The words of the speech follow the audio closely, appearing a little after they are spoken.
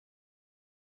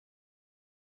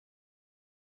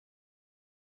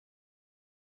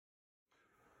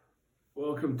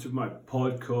Welcome to my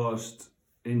podcast,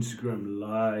 Instagram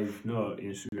Live, no,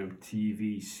 Instagram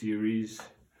TV series.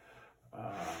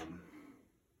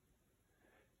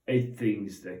 8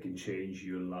 things that can change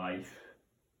your life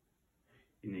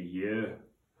in a year.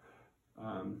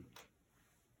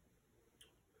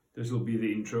 This will be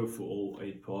the intro for all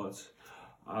 8 parts.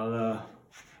 I'm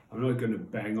not going to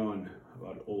bang on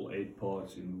about all 8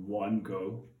 parts in one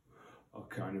go. I'll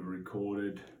kind of record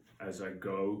it as I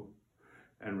go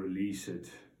and release it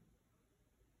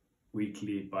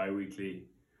weekly, bi-weekly,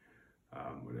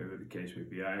 whatever the case may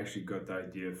be. I actually got the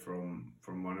idea from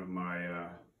one of my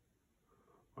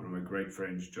great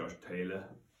friends, Josh Taylor.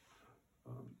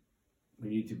 We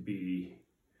need to be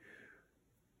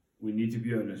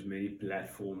on as many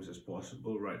platforms as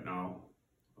possible right now,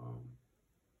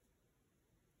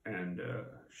 and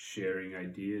sharing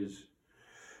ideas.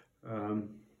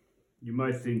 You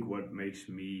might think, what makes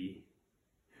me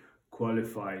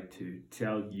qualified to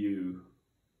tell you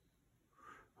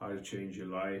how to change your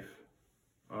life?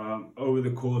 Over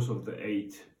the course of the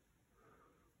eight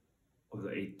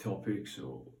topics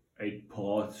or 8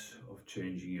 parts of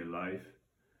changing your life,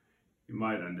 you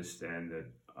might understand that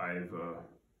I've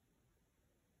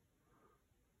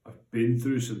been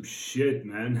through some shit,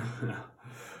 man.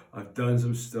 I've done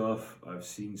some stuff. I've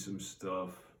seen some stuff.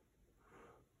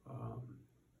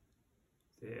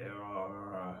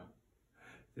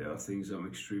 There are things I'm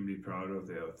extremely proud of.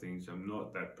 There are things I'm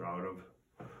not that proud of,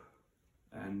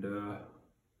 and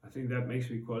I think that makes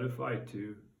me qualified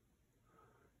to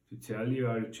tell you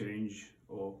how to change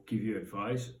or give you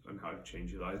advice on how to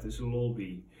change your life. This will all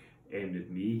be aimed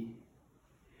at me.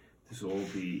 This will all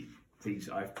be things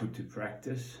I've put to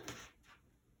practice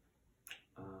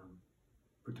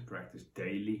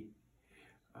daily.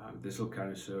 This will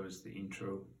kind of serve as the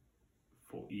intro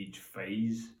for each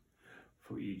phase,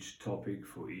 for each topic,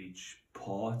 for each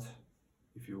part,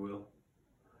 if you will.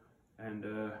 And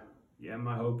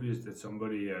my hope is that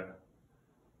somebody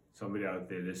out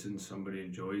there listens, somebody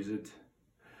enjoys it.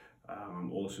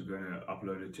 I'm also going to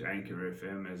upload it to Anchor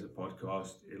FM as a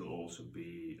podcast. It'll also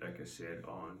be, like I said,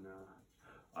 on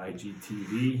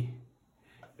IGTV.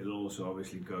 It'll also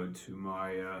obviously go to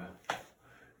my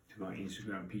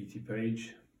Instagram PT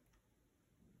page.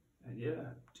 And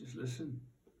yeah, just listen.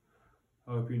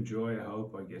 I hope you enjoy. I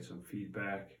hope I get some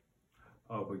feedback.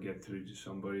 I hope I get through to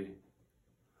somebody.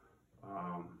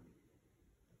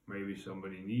 Maybe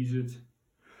somebody needs it.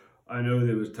 I know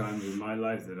there was times in my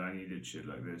life that I needed shit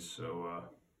like this, so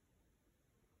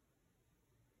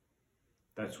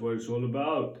that's what it's all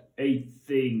about. 8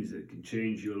 things that can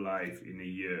change your life in a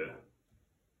year.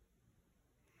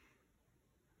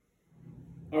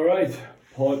 All right,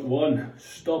 part 1.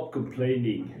 Stop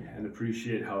complaining and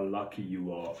appreciate how lucky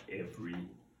you are every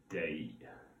day.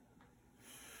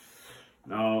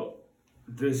 Now,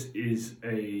 this is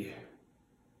a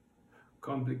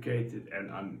complicated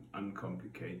and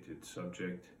uncomplicated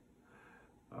subject.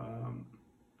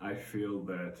 I feel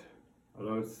that a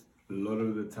lot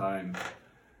of the time,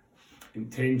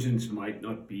 intentions might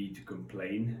not be to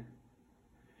complain.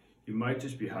 You might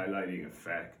just be highlighting a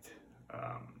fact.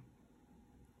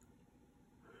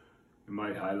 You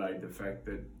might highlight the fact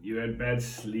that you had bad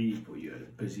sleep, or you had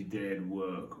a busy day at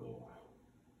work, or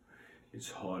it's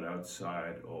hot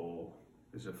outside, or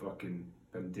there's a fucking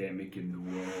pandemic in the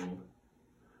world.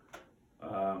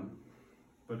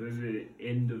 But at the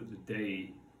end of the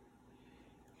day,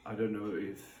 I don't know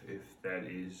if that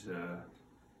is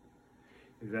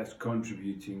if that's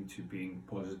contributing to being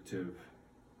positive,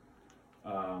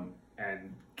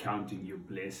 and counting your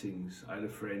blessings. I had a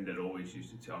friend that always used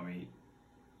to tell me,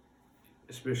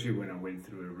 especially when I went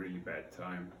through a really bad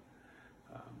time,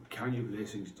 count your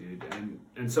blessings, dude.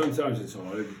 And sometimes it's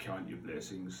harder to count your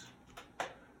blessings.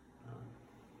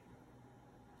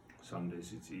 Some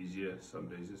days it's easier, some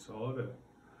days it's harder.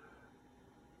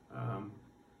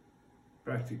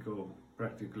 Practical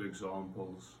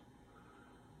examples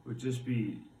would just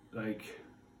be like,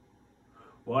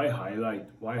 why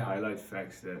highlight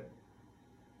facts that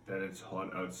it's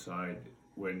hot outside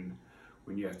when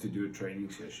you have to do a training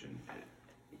session?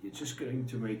 You're just going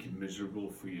to make it miserable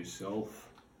for yourself.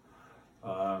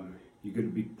 You're going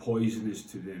to be poisonous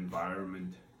to the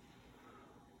environment.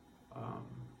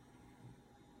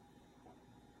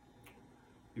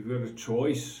 You've got a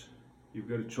choice. You've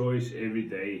got a choice every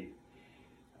day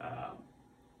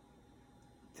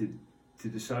to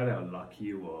decide how lucky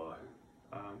you are.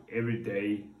 Every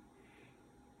day,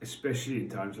 especially in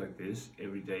times like this,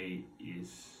 every day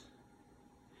is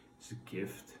a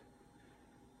gift.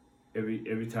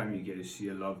 Every time you get to see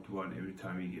a loved one, every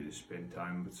time you get to spend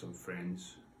time with some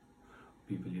friends,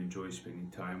 people you enjoy spending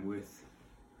time with,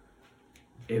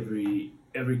 every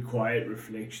quiet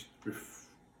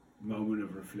moment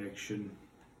of reflection,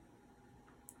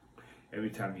 every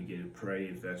time you get to pray,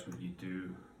 if that's what you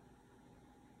do,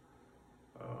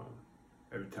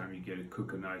 every time you get to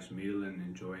cook a nice meal and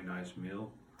enjoy a nice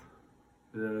meal,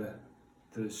 the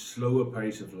slower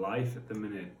pace of life at the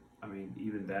minute, I mean,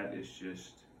 even that is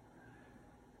just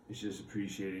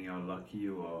appreciating how lucky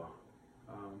you are.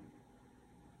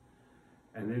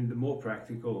 And then the more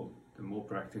practical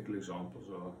examples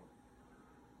are,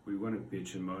 we want to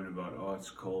bitch and moan about, oh, it's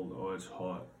cold, oh, it's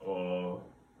hot, oh,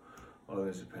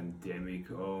 there's a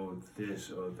pandemic, oh,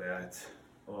 this or that,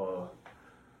 or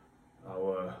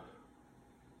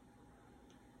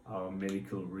our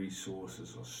medical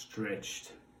resources are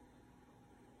stretched.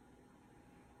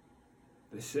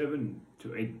 There's 7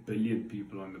 to 8 billion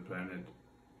people on the planet.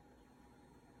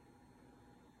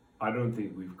 I don't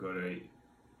think we've got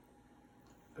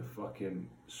the fucking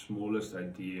smallest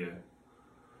idea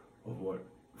of what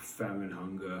famine,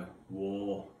 hunger,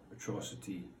 war,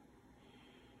 atrocity,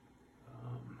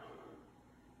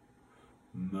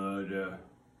 murder,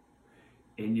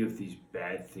 any of these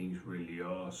bad things really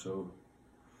are. So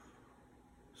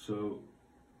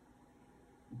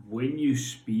when you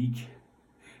speak,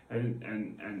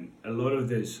 and a lot of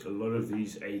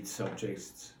these 8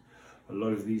 subjects, a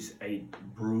lot of these 8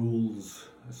 rules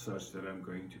as such that I'm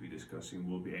going to be discussing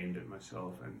will be aimed at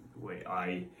myself and the way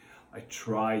I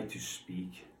try to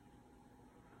speak.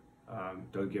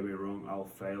 Don't get me wrong, I'll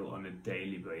fail on a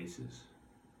daily basis.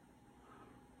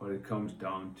 But it comes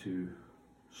down to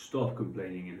stop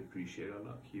complaining and appreciate how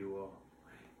lucky you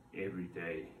are every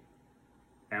day.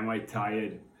 Am I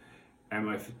tired? Am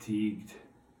I fatigued?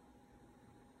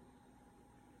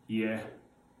 Yeah.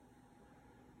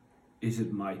 Is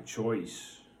it my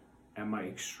choice? Am I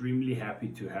extremely happy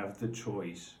to have the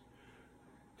choice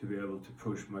to be able to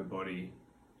push my body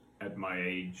at my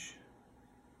age?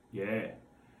 Yeah.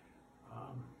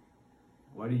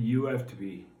 What do you have to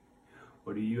be?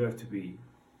 What do you have to be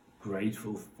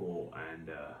grateful for? And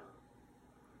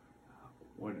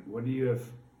what do you have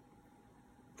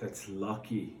that's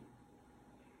lucky?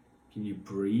 Can you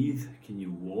breathe? Can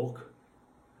you walk?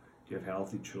 Do you have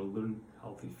healthy children,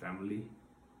 healthy family?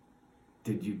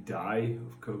 Did you die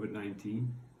of COVID-19?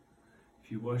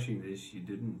 If you're watching this, you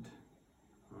didn't.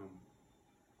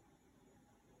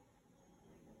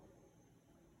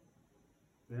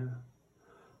 Yeah,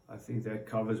 I think that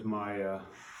covers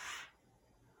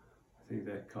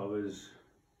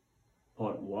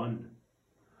part 1.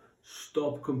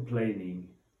 Stop complaining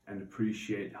and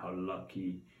appreciate how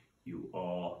lucky you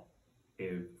are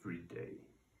every day.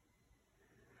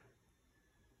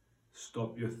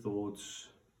 Stop your thoughts.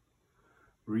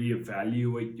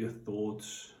 Reevaluate your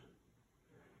thoughts.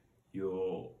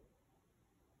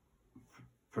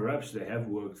 Perhaps they have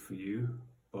worked for you,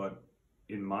 but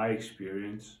in my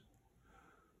experience,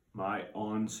 my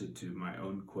answer to my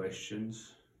own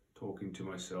questions, talking to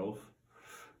myself,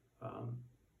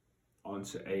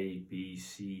 answer A, B,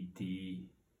 C, D,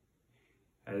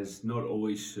 has not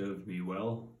always served me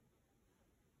well.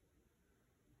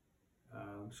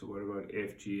 So what about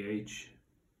F, G, H?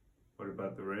 What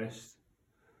about the rest?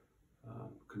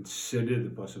 Consider the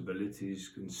possibilities,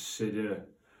 consider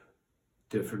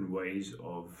different ways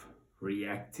of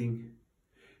reacting,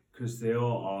 because there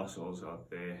are assholes out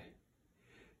there.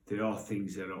 There are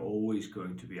things that are always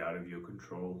going to be out of your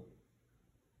control.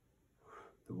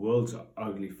 The world's an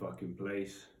ugly fucking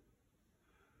place,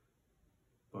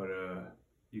 but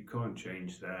you can't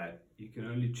change that. You can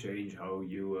only change how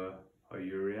you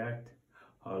react,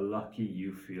 how lucky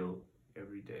you feel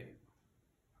every day.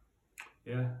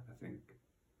 Yeah, I think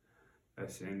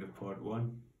that's the end of part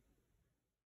 1.